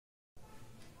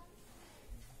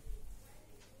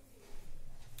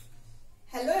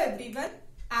everyone.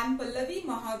 I am Pallavi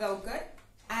Mahagaonkar.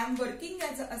 I am working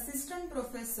as an assistant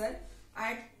professor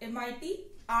at MIT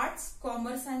Arts,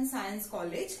 Commerce and Science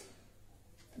College.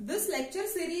 This lecture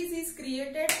series is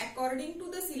created according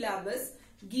to the syllabus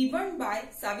given by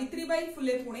Savitribai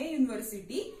Phule Pune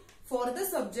University for the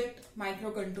subject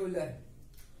Microcontroller.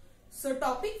 So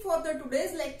topic for the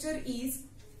today's lecture is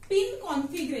pin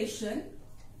configuration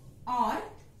or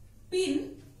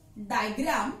pin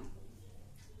diagram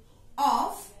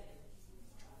of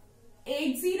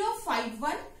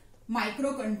 8051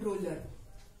 microcontroller.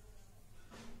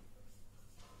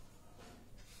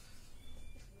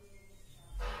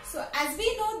 So as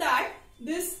we know that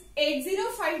this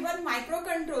 8051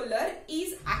 microcontroller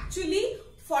is actually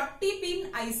 40 pin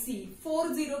IC,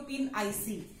 40 pin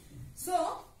IC.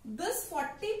 So this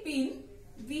 40 pin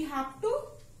we have to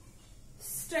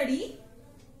study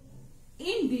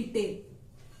in detail.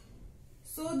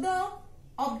 So the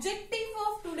objective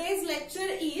of today's lecture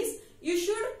is you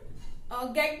should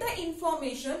get the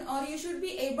information, or you should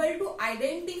be able to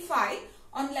identify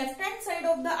on left hand side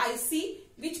of the IC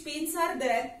which pins are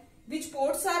there, which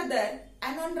ports are there,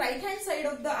 and on right hand side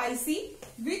of the IC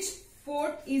which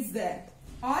port is there,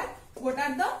 or what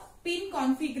are the pin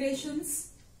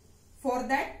configurations for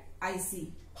that IC.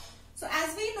 So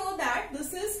as we know that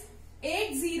this is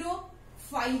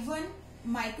 8051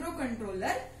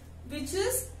 microcontroller which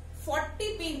is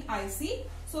 40 pin IC.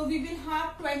 So we will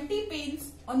have 20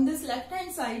 pins on this left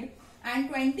hand side and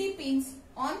 20 pins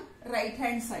on right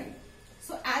hand side.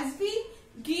 So as we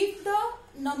give the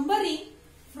numbering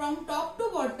from top to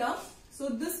bottom, so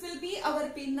this will be our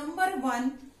pin number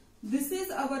 1, this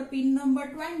is our pin number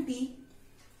 20.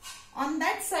 On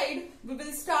that side we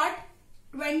will start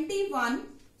 21.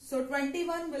 So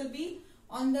 21 will be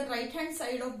on the right hand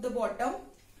side of the bottom,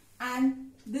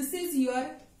 and this is your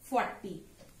 40.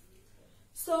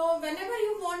 So whenever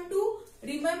you want to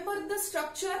remember the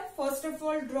structure, first of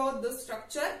all draw the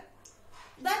structure.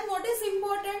 Then what is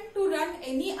important to run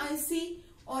any IC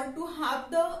or to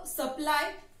have the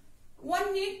supply?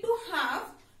 One need to have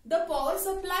the power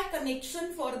supply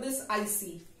connection for this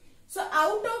IC. So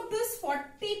out of this 40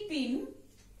 pin,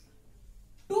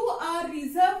 2 are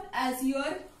reserved as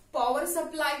your power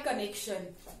supply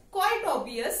connection. Quite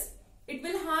obvious, it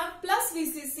will have plus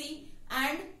VCC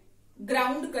and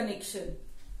ground connection.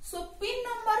 So pin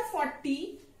number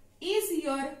 40 is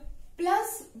your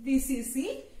plus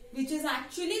VCC, which is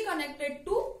actually connected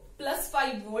to plus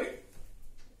 5 volt.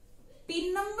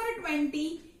 Pin number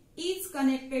 20 is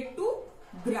connected to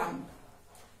ground.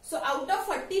 So out of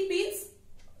 40 pins,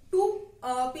 2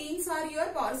 pins are your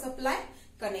power supply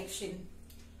connection.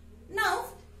 Now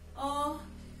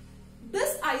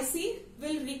this IC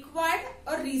will require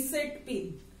a reset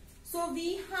pin. So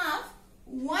we have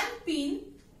 1 pin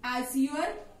as your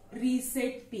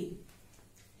reset pin.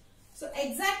 So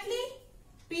exactly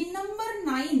pin number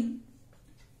 9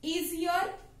 is your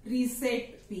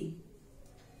reset pin.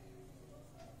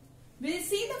 We'll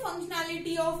see the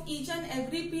functionality of each and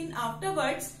every pin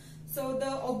afterwards. So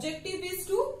the objective is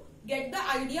to get the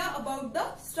idea about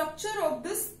the structure of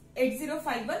this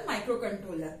 8051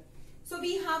 microcontroller. So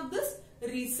we have this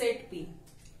reset pin.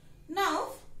 Now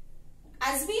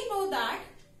as we know that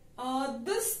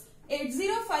this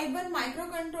 8051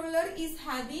 microcontroller is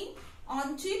having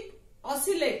on-chip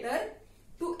oscillator.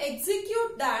 To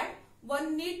execute that,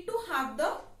 one need to have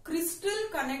the crystal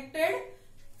connected,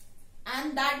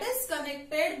 and that is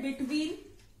connected between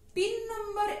pin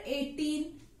number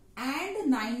 18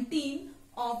 and 19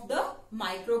 of the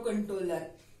microcontroller.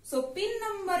 So pin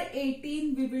number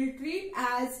 18 we will treat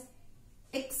as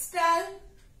extal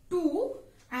 2,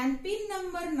 and pin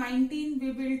number 19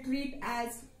 we will treat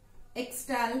as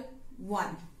extal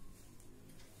 1.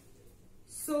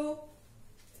 So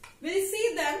we'll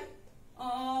see them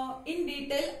in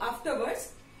detail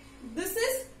afterwards. This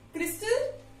is crystal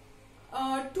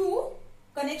 2,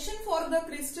 connection for the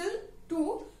crystal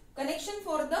 2, connection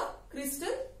for the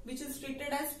crystal which is treated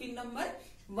as pin number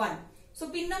 1. So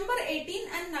pin number 18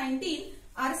 and 19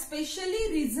 are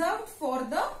specially reserved for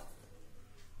the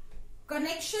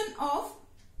connection of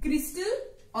crystal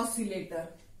oscillator.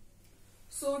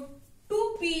 So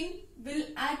 2 pin will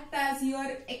act as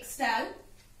your extal.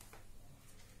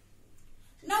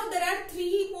 Now there are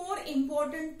 3 more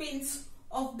important pins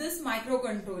of this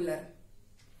microcontroller.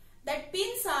 That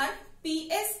pins are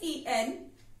PSEN,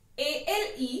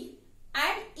 ALE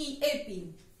and EA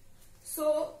pin.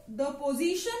 So the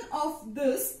position of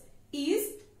this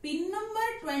is pin number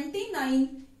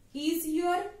 29 is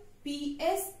your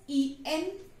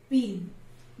PSEN pin.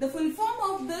 The full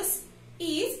form of this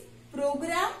is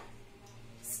program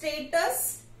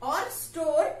status or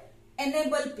store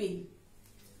enable pin. pin.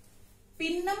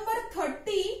 Pin number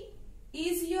 30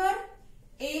 is your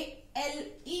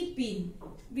ALE pin,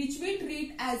 which we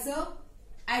treat as a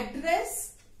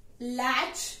address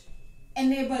latch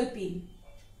enable pin.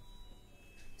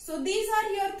 So these are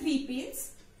your 3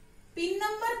 pins. Pin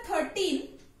number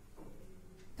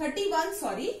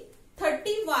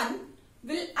 31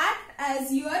 will act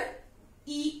as your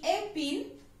EA pin,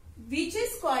 which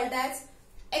is called as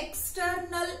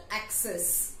external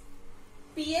access.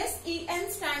 PSEN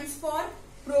stands for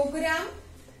program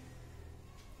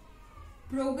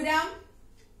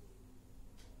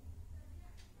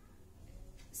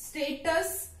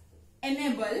status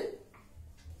enable.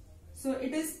 So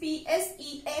it is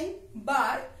PSEN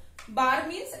bar. Bar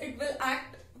means it will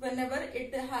act whenever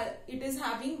it is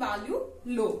having value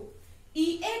low.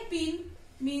 EA pin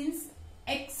means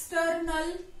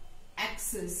external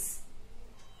access.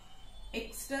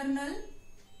 External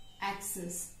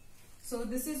access. So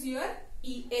this is your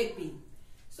EA pin.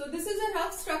 So this is a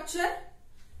rough structure.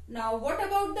 Now what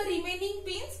about the remaining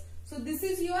pins? So this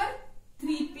is your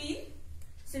 3 pin.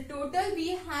 So total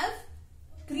we have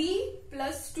 3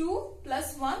 plus 2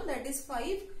 plus 1, that is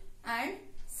 5, and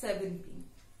 7 pin.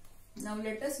 Now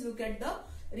let us look at the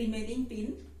remaining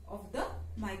pin of the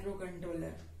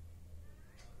microcontroller.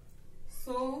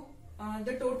 So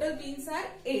the total pins are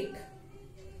 8.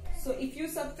 So if you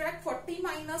subtract 40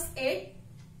 minus 8,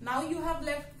 now you have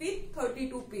left with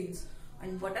 32 pins.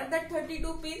 And what are that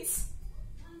 32 pins?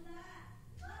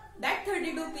 That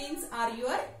 32 pins are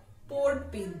your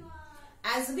port pin.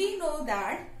 As we know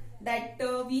that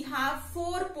we have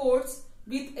 4 ports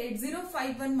with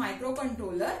 8051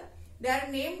 microcontroller. They are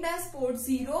named as port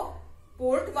 0,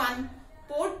 port 1,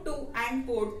 port 2 and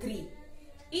port 3.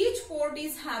 Each port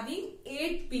is having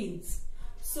 8 pins.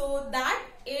 So that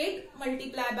 8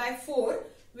 multiplied by 4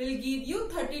 will give you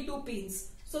 32 pins.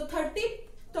 So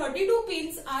 32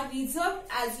 pins are reserved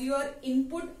as your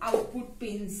input output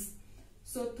pins.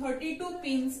 So 32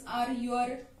 pins are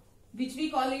your, which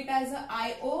we call it as a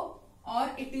IO,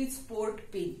 or it is port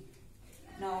pin.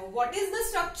 Now what is the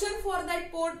structure for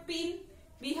that port pin?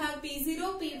 We have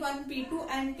P0, P1, P2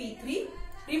 and P3.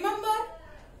 Remember,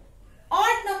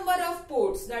 odd number of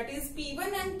ports, that is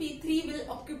P1 and P3 will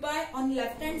occupy on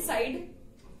left hand side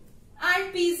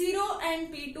and P0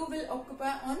 and P2 will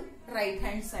occupy on right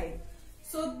hand side.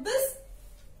 So this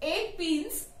 8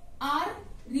 pins are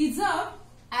reserved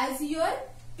as your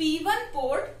P1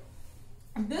 port.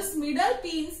 This middle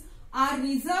pins are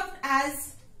reserved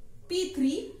as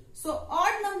P3. So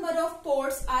odd number of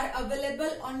ports are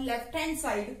available on left hand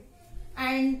side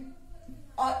and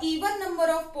even number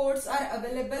of ports are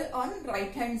available on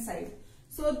right hand side.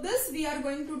 So this we are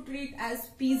going to treat as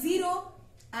P0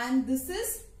 and this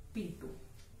is P2.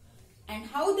 And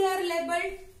how they are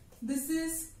labeled? This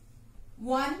is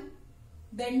 1,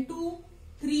 then 2,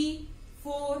 3,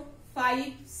 4,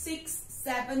 5, 6,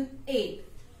 7, 8.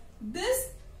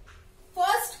 This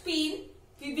first pin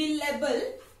we will label,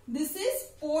 this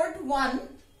is port 1.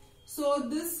 So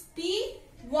this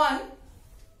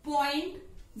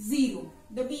P1.0.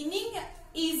 The meaning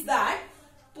is that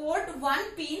port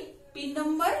 1 pin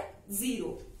number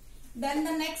 0. Then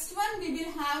the next one we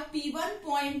will have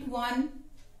P1.1,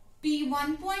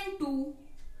 P1.2,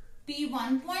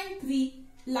 P1.3.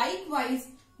 Likewise,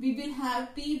 we will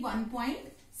have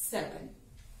P1.7.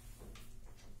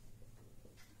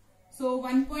 So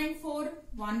 1.4,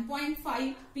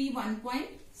 1.5,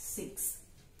 P1.6.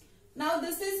 Now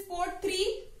this is port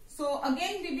 3. So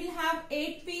again we will have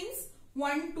 8 pins.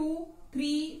 1, 2,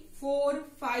 3, 4,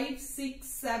 5, 6,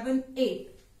 7, 8.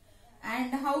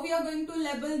 And how we are going to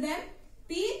label them?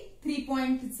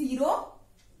 P3.0,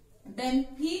 then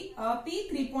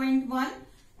P3.1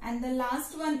 and the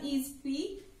last one is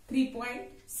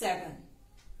P3.7.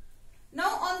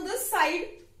 Now on this side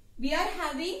we are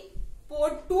having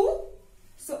port 2.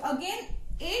 So again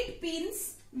 8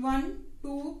 pins, 1,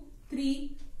 2,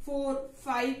 3, 4,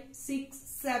 5, 6,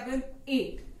 7,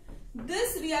 8.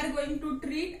 This we are going to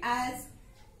treat as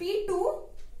P2,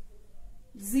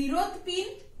 0th pin,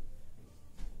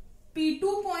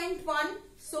 P2.1,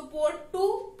 so port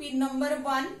 2, pin number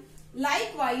 1.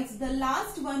 Likewise, the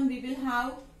last one we will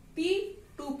have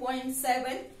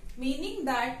P2.7, meaning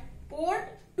that port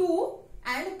 2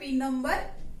 and pin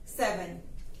number 7.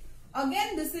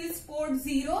 Again, this is port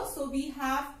 0, so we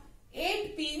have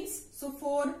 8 pins, so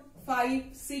 4,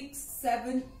 5, 6,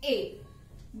 7, 8.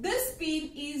 This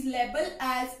pin is labeled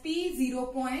as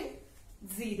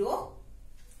P0.0.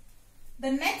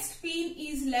 The next pin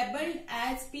is labeled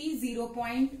as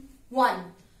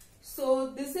P0.1.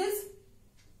 So this is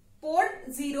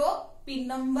port 0, pin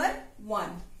number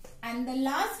 1. and the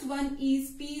last one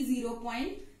is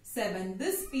P0.7.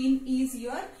 This pin is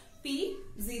your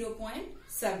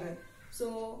P0.7.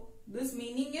 So this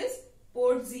meaning is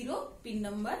port 0, pin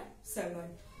number 7.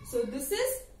 So this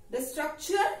is the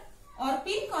structure or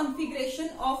pin configuration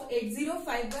of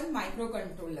 8051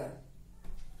 microcontroller.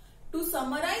 To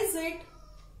summarize it,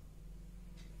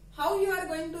 how you are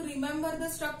going to remember the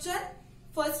structure?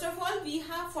 First of all, we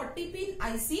have 40 pin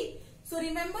IC. So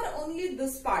remember only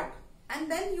this part, and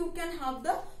then you can have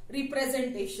the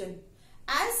representation.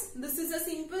 As this is a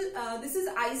simple, this is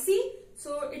IC,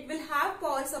 so it will have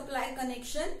power supply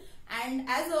connection, and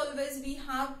as always we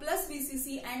have plus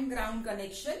VCC and ground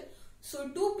connection. So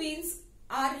 2 pins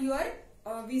are your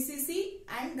VCC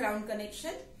and ground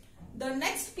connection. The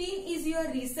next pin is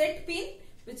your reset pin,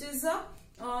 which is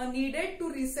needed to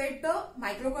reset the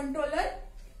microcontroller.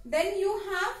 Then you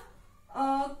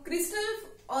have crystal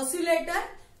oscillator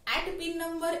at pin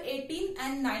number 18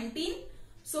 and 19.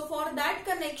 So for that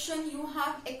connection you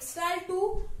have extal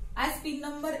 2 as pin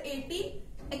number 18,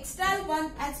 extal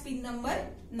 1 as pin number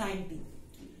 19.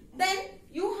 Then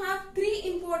you have 3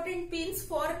 important pins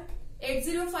for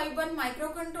 8051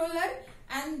 microcontroller,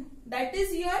 and that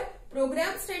is your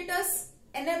program status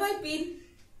enable pin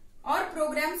or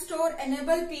program store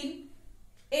enable pin,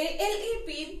 ALE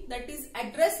pin, that is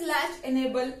address latch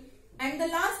enable, and the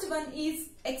last one is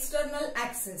external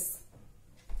access.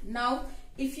 Now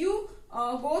if you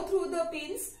go through the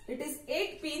pins, it is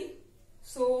 8 pin.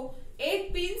 So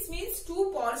 8 pins means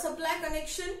 2 power supply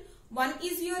connection, 1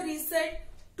 is your reset,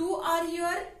 2 are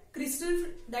your crystal,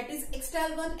 that is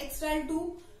extal 1, extal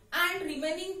 2, and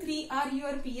remaining 3 are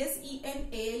your PSEN,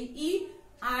 ALE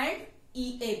and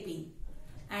EA pin.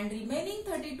 And remaining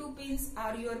 32 pins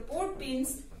are your port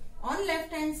pins. On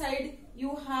left hand side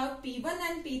you have P1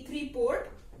 and P3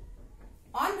 port.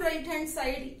 On right hand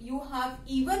side you have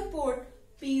even port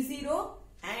P0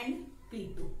 and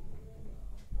P2.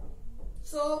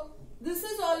 So this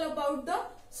is all about the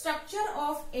structure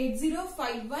of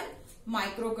 8051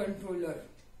 microcontroller.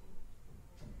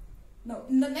 Now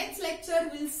in the next lecture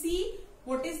we'll see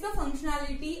what is the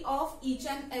functionality of each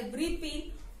and every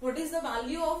pin, what is the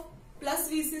value of plus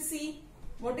VCC,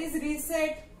 what is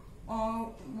reset,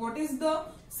 what is the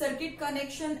circuit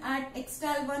connection at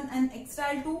extal 1 and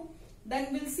extal 2.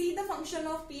 Then we'll see the function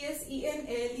of PSEN,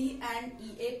 ALE and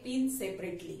EA pin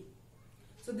separately.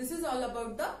 So this is all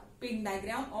about the pin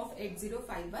diagram of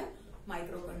 8051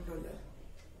 microcontroller.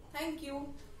 Thank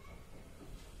you.